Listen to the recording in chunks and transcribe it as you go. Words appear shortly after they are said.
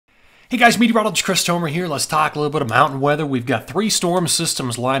Hey guys, Meteorologist Chris Tomer here. Let's talk a little bit of mountain weather. We've got three storm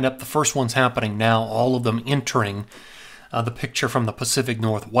systems lined up. The first one's happening now, all of them entering the picture from the Pacific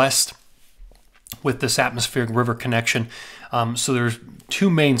Northwest with this atmospheric river connection. So there's two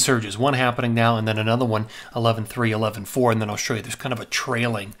main surges, one happening now and then another one 11.3, 11.4, and then I'll show you there's kind of a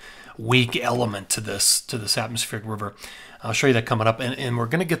trailing weak element to this atmospheric river. I'll show you that coming up, and we're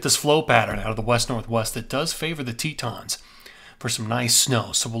going to get this flow pattern out of the west-northwest that does favor the Tetons for some nice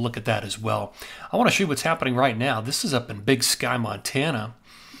snow, so we'll look at that as well. I want to show you what's happening right now. This is up in Big Sky, Montana,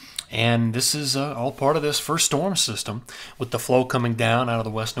 and this is all part of this first storm system with the flow coming down out of the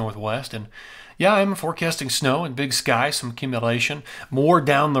west-northwest. And yeah, I'm forecasting snow in Big Sky, some accumulation. More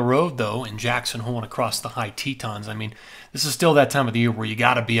down the road, though, in Jackson Hole and across the high Tetons. I mean, this is still that time of the year where you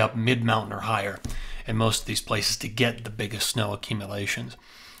got to be up mid-mountain or higher in most of these places to get the biggest snow accumulations.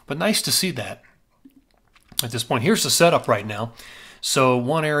 But nice to see that. At this point, here's the setup right now. So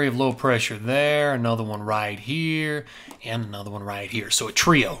one area of low pressure there, another one right here, and another one right here. So a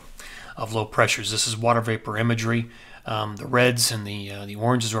trio of low pressures. This is water vapor imagery. The reds and the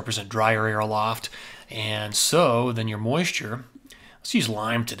oranges represent drier air aloft. And so then your moisture, let's use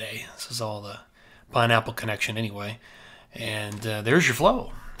lime today. This is all the pineapple connection anyway. And there's your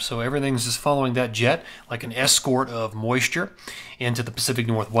flow. So everything's just following that jet like an escort of moisture into the Pacific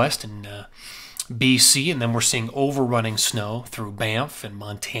Northwest and BC, and then we're seeing overrunning snow through Banff and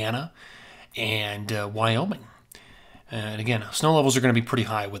Montana and Wyoming. And again, snow levels are going to be pretty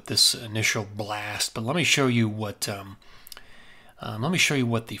high with this initial blast. But let me show you what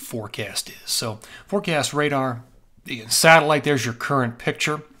the forecast is. So forecast radar, the satellite. There's your current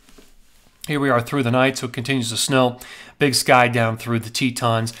picture. Here we are through the night, so it continues to snow. Big Sky down through the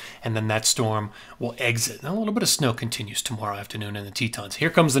Tetons, and then that storm will exit. Now, a little bit of snow continues tomorrow afternoon in the Tetons. Here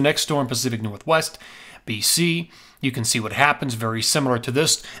comes the next storm, Pacific Northwest, BC. You can see what happens, very similar to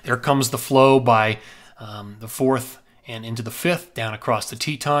this. There comes the flow by the 4th and into the 5th, down across the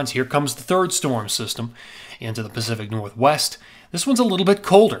Tetons. Here comes the third storm system into the Pacific Northwest. This one's a little bit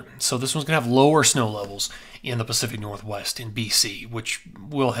colder, so this one's going to have lower snow levels in the Pacific Northwest in BC, which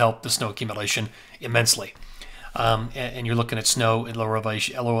will help the snow accumulation immensely. And you're looking at snow in lower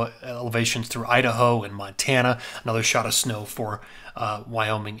elevations through Idaho and Montana. Another shot of snow for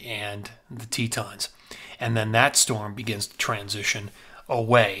Wyoming and the Tetons. And then that storm begins to transition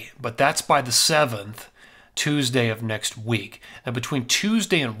away. But that's by the 7th, Tuesday of next week. Now between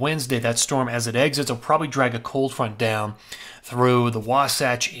Tuesday and Wednesday, that storm, as it exits, will probably drag a cold front down through the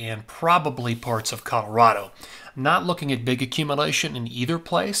Wasatch and probably parts of Colorado. Not looking at big accumulation in either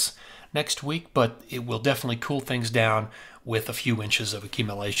place next week, but it will definitely cool things down with a few inches of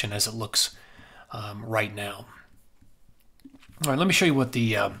accumulation as it looks right now. All right, let me show you what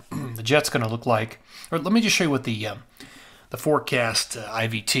the jet's going to look like. Or let me just show you what the forecast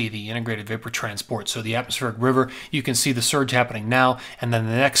IVT, the integrated vapor transport. So the atmospheric river, you can see the surge happening now, and then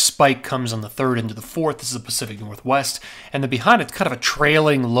the next spike comes on the 3rd into the 4th. This is the Pacific Northwest, and then behind it's kind of a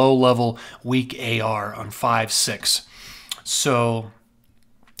trailing low-level weak AR on 5, 6. So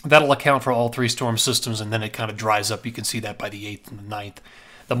that'll account for all three storm systems, and then it kind of dries up. You can see that by the 8th and the 9th.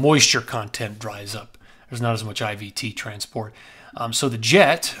 The moisture content dries up. There's not as much IVT transport. So the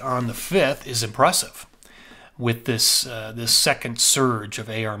jet on the 5th is impressive. With this second surge of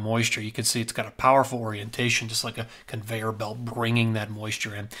AR moisture, you can see it's got a powerful orientation, just like a conveyor belt bringing that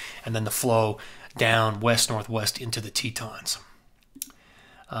moisture in, and then the flow down west-northwest into the Tetons.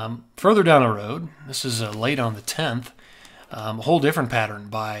 Further down the road, this is late on the 10th, a whole different pattern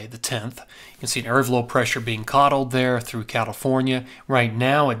by the 10th. You can see an area of low pressure being coddled there through California. Right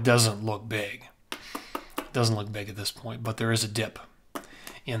now, it doesn't look big. It doesn't look big at this point, but there is a dip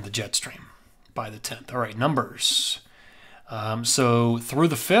in the jet stream by the 10th. All right, numbers. So through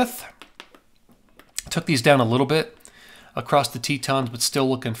the 5th, took these down a little bit across the Tetons, but still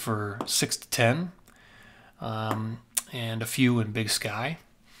looking for 6 to 10, and a few in Big Sky.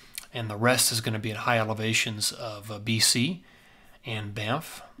 And the rest is going to be at high elevations of BC and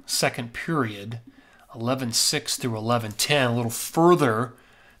Banff. Second period, 11.6 through 11.10, a little further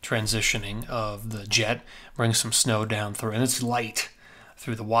transitioning of the jet, brings some snow down through, and it's light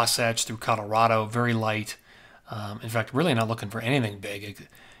through the Wasatch, through Colorado, very light. In fact, really not looking for anything big.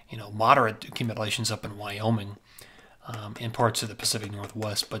 Moderate accumulations up in Wyoming, in parts of the Pacific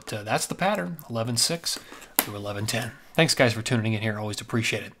Northwest. But that's the pattern, 11.6 through 11.10. Thanks, guys, for tuning in here. Always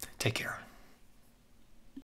appreciate it. Take care.